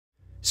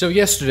So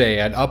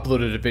yesterday I'd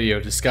uploaded a video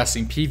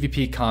discussing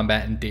PvP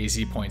combat in Dayz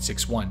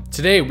 0.61.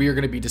 Today we are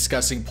going to be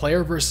discussing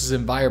player versus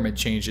environment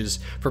changes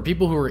for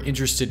people who are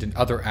interested in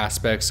other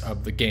aspects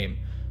of the game.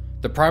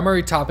 The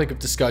primary topic of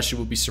discussion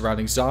will be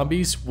surrounding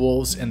zombies,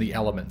 wolves, and the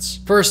elements.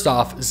 First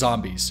off,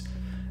 zombies.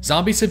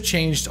 Zombies have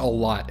changed a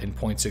lot in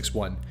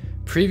 0.61.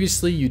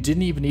 Previously, you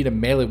didn't even need a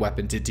melee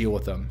weapon to deal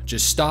with them.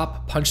 Just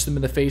stop, punch them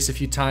in the face a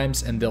few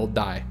times, and they'll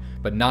die.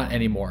 But not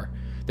anymore.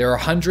 There are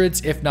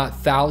hundreds, if not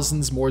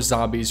thousands, more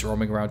zombies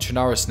roaming around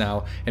Chernarus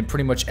now in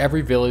pretty much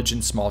every village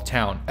and small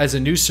town. As a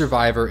new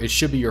survivor, it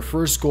should be your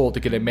first goal to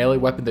get a melee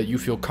weapon that you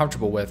feel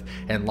comfortable with,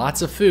 and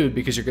lots of food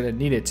because you're going to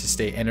need it to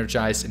stay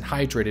energized and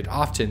hydrated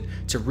often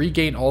to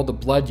regain all the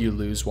blood you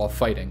lose while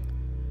fighting.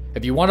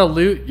 If you want to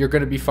loot, you're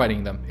going to be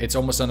fighting them. It's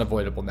almost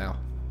unavoidable now.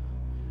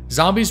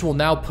 Zombies will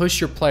now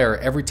push your player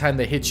every time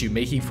they hit you,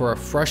 making for a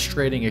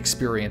frustrating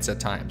experience at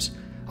times.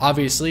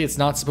 Obviously, it's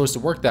not supposed to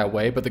work that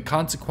way, but the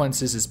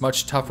consequences is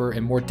much tougher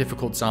and more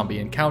difficult zombie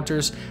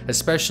encounters,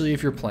 especially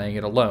if you're playing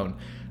it alone.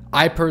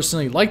 I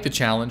personally like the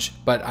challenge,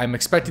 but I'm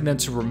expecting them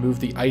to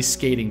remove the ice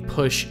skating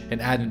push and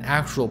add an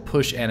actual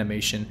push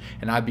animation,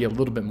 and I'd be a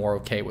little bit more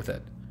okay with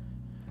it.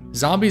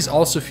 Zombies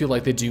also feel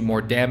like they do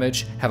more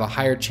damage, have a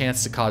higher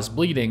chance to cause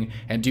bleeding,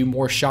 and do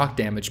more shock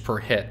damage per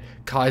hit,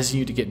 causing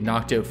you to get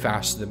knocked out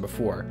faster than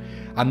before.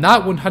 I'm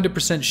not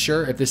 100%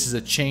 sure if this is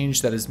a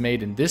change that is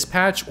made in this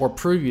patch or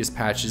previous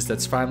patches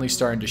that's finally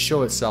starting to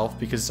show itself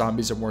because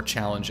zombies are more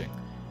challenging.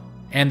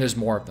 And there's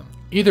more of them.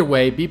 Either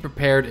way, be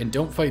prepared and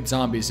don't fight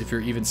zombies if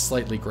you're even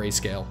slightly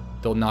grayscale.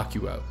 They'll knock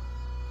you out.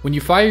 When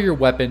you fire your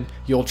weapon,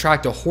 you'll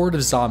attract a horde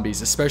of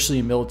zombies, especially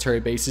in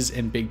military bases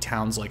and big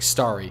towns like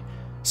Starry.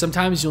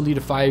 Sometimes you'll need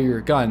to fire your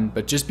gun,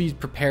 but just be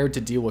prepared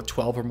to deal with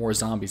 12 or more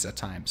zombies at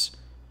times.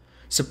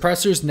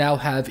 Suppressors now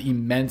have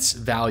immense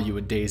value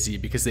in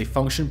Dayz because they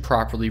function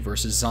properly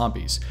versus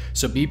zombies,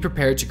 so be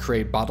prepared to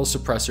create bottle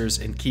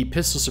suppressors and key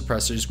pistol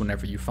suppressors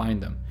whenever you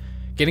find them.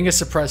 Getting a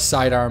suppressed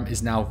sidearm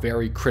is now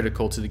very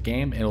critical to the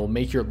game and it will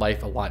make your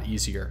life a lot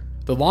easier.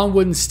 The long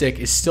wooden stick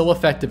is still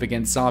effective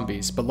against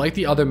zombies, but like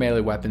the other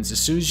melee weapons,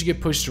 as soon as you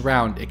get pushed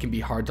around, it can be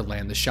hard to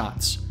land the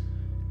shots.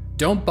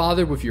 Don't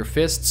bother with your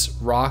fists,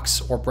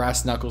 rocks, or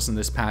brass knuckles in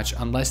this patch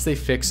unless they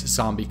fix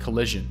zombie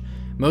collision.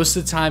 Most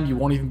of the time, you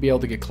won't even be able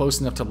to get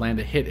close enough to land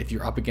a hit if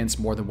you're up against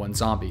more than one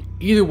zombie.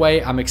 Either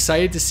way, I'm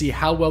excited to see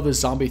how well the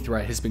zombie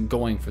threat has been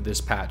going for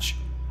this patch.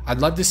 I'd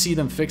love to see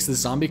them fix the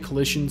zombie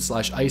collision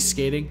 / ice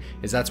skating,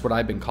 as that's what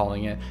I've been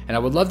calling it, and I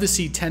would love to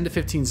see 10 to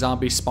 15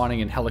 zombies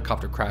spawning in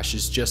helicopter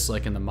crashes just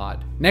like in the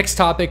mod. Next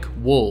topic,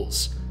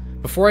 wolves.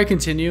 Before I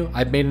continue,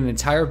 I've made an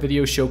entire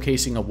video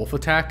showcasing a wolf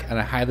attack, and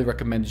I highly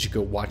recommend you go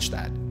watch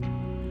that.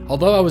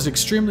 Although I was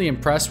extremely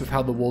impressed with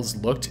how the wolves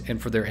looked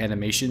and for their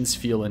animations,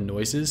 feel, and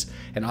noises,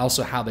 and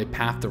also how they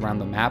pathed around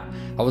the map,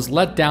 I was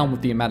let down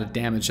with the amount of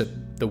damage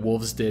that the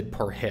wolves did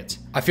per hit.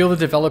 I feel the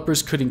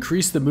developers could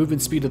increase the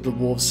movement speed of the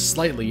wolves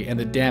slightly and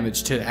the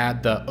damage to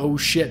add the oh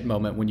shit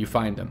moment when you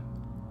find them.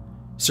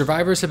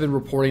 Survivors have been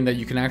reporting that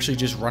you can actually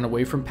just run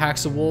away from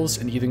packs of wolves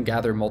and even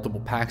gather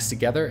multiple packs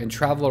together and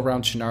travel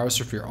around Chernarus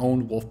with your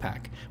own wolf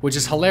pack, which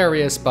is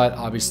hilarious but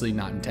obviously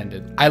not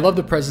intended. I love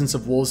the presence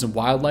of wolves in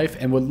wildlife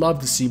and would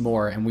love to see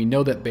more, and we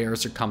know that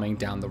bears are coming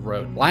down the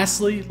road.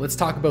 Lastly, let's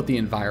talk about the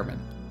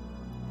environment.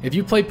 If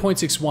you played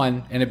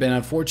 0.61 and have been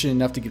unfortunate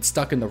enough to get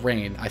stuck in the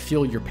rain, I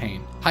feel your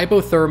pain.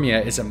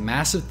 Hypothermia is a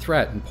massive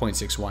threat in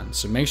 0.61,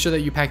 so make sure that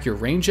you pack your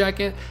rain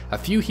jacket, a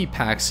few heat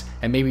packs,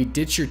 and maybe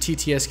ditch your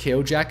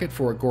TTS-KO jacket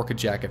for a Gorka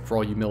jacket for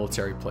all you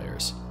military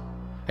players.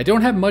 I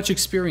don't have much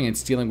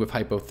experience dealing with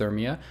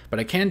hypothermia, but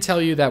I can tell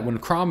you that when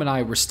Crom and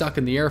I were stuck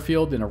in the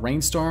airfield in a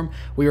rainstorm,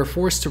 we were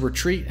forced to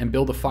retreat and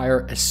build a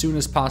fire as soon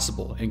as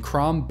possible, and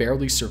Crom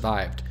barely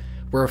survived.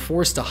 We were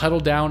forced to huddle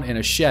down in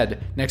a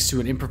shed next to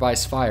an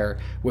improvised fire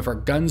with our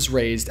guns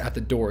raised at the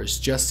doors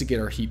just to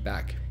get our heat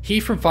back. Heat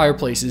from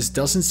fireplaces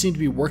doesn't seem to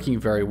be working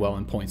very well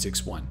in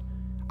 0.61.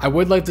 I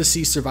would like to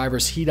see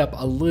survivors heat up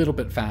a little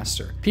bit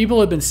faster.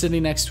 People have been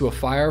sitting next to a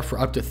fire for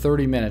up to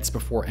 30 minutes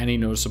before any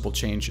noticeable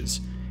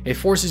changes. It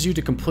forces you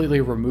to completely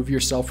remove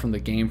yourself from the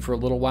game for a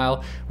little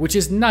while, which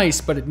is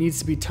nice, but it needs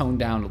to be toned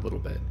down a little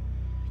bit.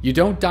 You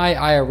don't die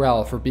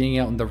IRL for being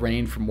out in the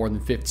rain for more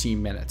than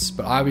 15 minutes,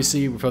 but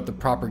obviously without the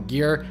proper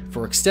gear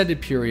for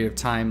extended period of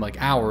time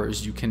like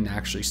hours, you can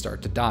actually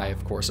start to die,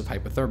 of course, of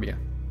hypothermia.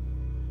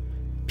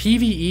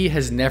 PvE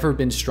has never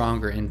been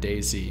stronger in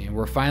Dayz, and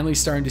we're finally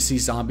starting to see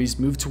zombies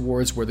move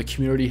towards where the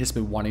community has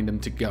been wanting them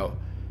to go.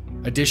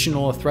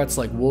 Additional threats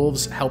like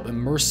wolves help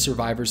immerse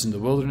survivors in the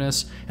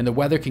wilderness, and the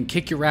weather can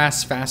kick your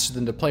ass faster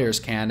than the players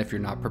can if you're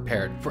not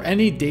prepared. For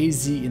any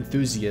Dayz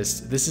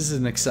enthusiast, this is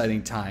an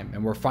exciting time,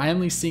 and we're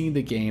finally seeing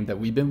the game that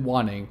we've been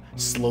wanting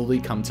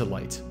slowly come to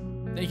light.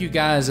 Thank you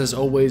guys as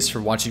always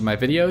for watching my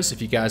videos.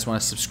 If you guys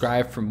want to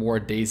subscribe for more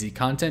Dayz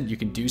content, you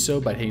can do so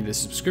by hitting the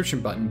subscription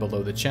button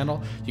below the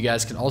channel. You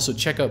guys can also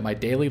check out my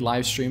daily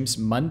live streams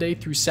Monday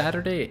through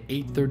Saturday at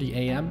 8:30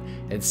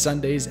 a.m. and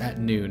Sundays at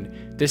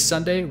noon. This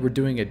Sunday, we're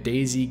doing a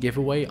Dayz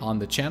giveaway on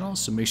the channel,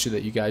 so make sure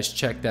that you guys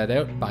check that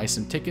out, buy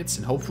some tickets,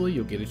 and hopefully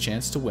you'll get a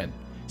chance to win.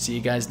 See you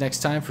guys next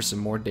time for some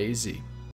more DayZ.